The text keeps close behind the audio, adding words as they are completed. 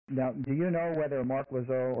Now, do you know whether Mark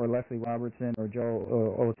Wiseau or Leslie Robertson or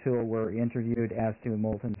Joe O'Toole were interviewed as to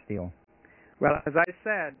molten steel? Well, as I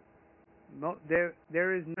said,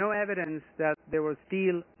 there is no evidence that there was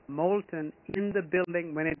steel molten in the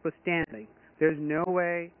building when it was standing. There's no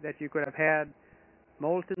way that you could have had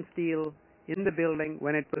molten steel in the building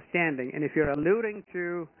when it was standing. And if you're alluding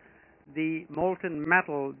to the molten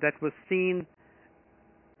metal that was seen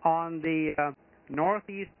on the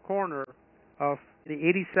northeast corner of the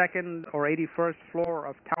 82nd or 81st floor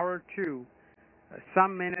of Tower 2,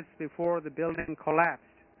 some minutes before the building collapsed,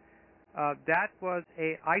 that was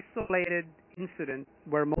a isolated incident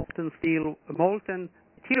where molten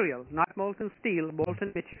material, not molten steel,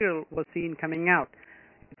 molten material was seen coming out.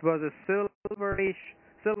 It was a silverish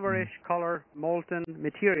color molten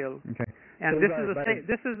material. Okay. And So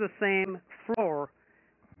this is the same floor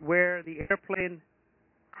where the airplane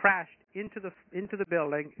crashed into the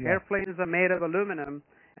building. Yeah. Airplanes are made of aluminum,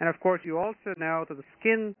 and of course you also know that the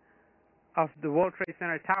skin of the World Trade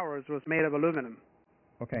Center towers was made of aluminum.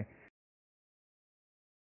 Okay.